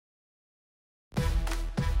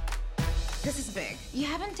This is big. You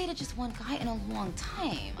haven't dated just one guy in a long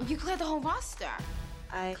time. You cleared the whole roster.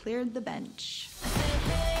 I cleared the bench.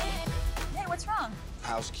 Hey, what's wrong?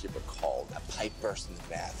 Housekeeper called. A pipe burst in the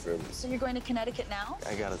bathroom. So you're going to Connecticut now?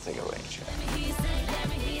 I gotta take a rain check.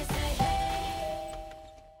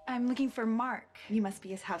 I'm looking for Mark. You must be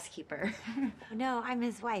his housekeeper. No, I'm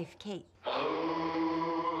his wife, Kate.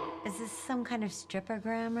 Is this some kind of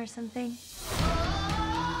strippergram or something?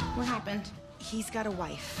 What happened? He's got a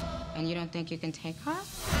wife. And you don't think you can take her?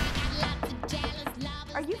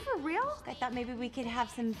 Are you for real? I thought maybe we could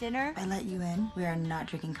have some dinner. I let you in. We are not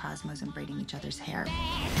drinking Cosmos and braiding each other's hair.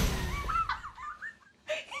 I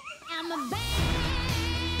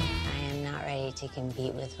am not ready to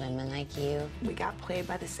compete with women like you. We got played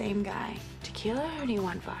by the same guy. Tequila or do you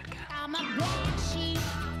want vodka?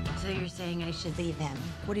 So you're saying I should leave him?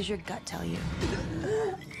 What does your gut tell you?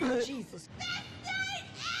 Jesus.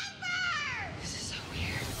 This is so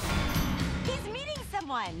weird. He's meeting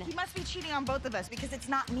someone. He must be cheating on both of us because it's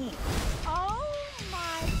not me. Oh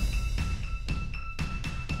my.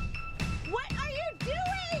 What are you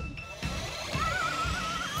doing?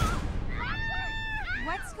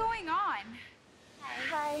 What's going on?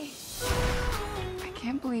 Hi. I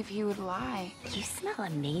can't believe he would lie. You smell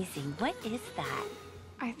amazing. What is that?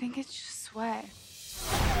 I think it's just sweat.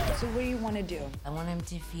 So what do you want to do? I want him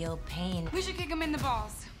to feel pain. We should kick him in the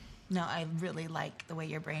balls. No, I really like the way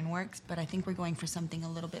your brain works, but I think we're going for something a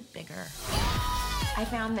little bit bigger. I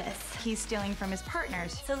found this. He's stealing from his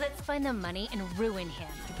partners. So let's find the money and ruin him.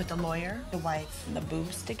 You put the lawyer, the wife, and the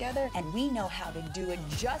boobs together, And we know how to do it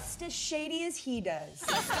just as shady as he does.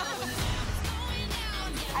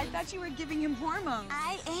 I thought you were giving him hormones.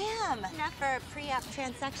 I am. Not for a pre-op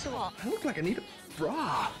transsexual. I look like I need a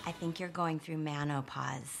bra. I think you're going through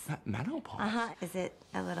menopause. Menopause? Uh-huh. Is it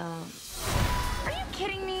a little... Are you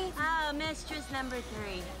kidding me? Oh, mistress number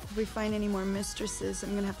 3. If we find any more mistresses,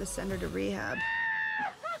 I'm gonna have to send her to rehab.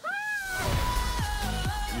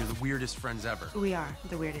 You're the weirdest friends ever. We are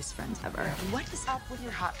the weirdest friends ever. What is up with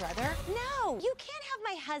your hot brother? No, you can't have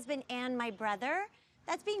my husband and my brother.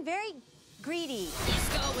 That's being very greedy. It's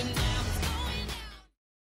going down.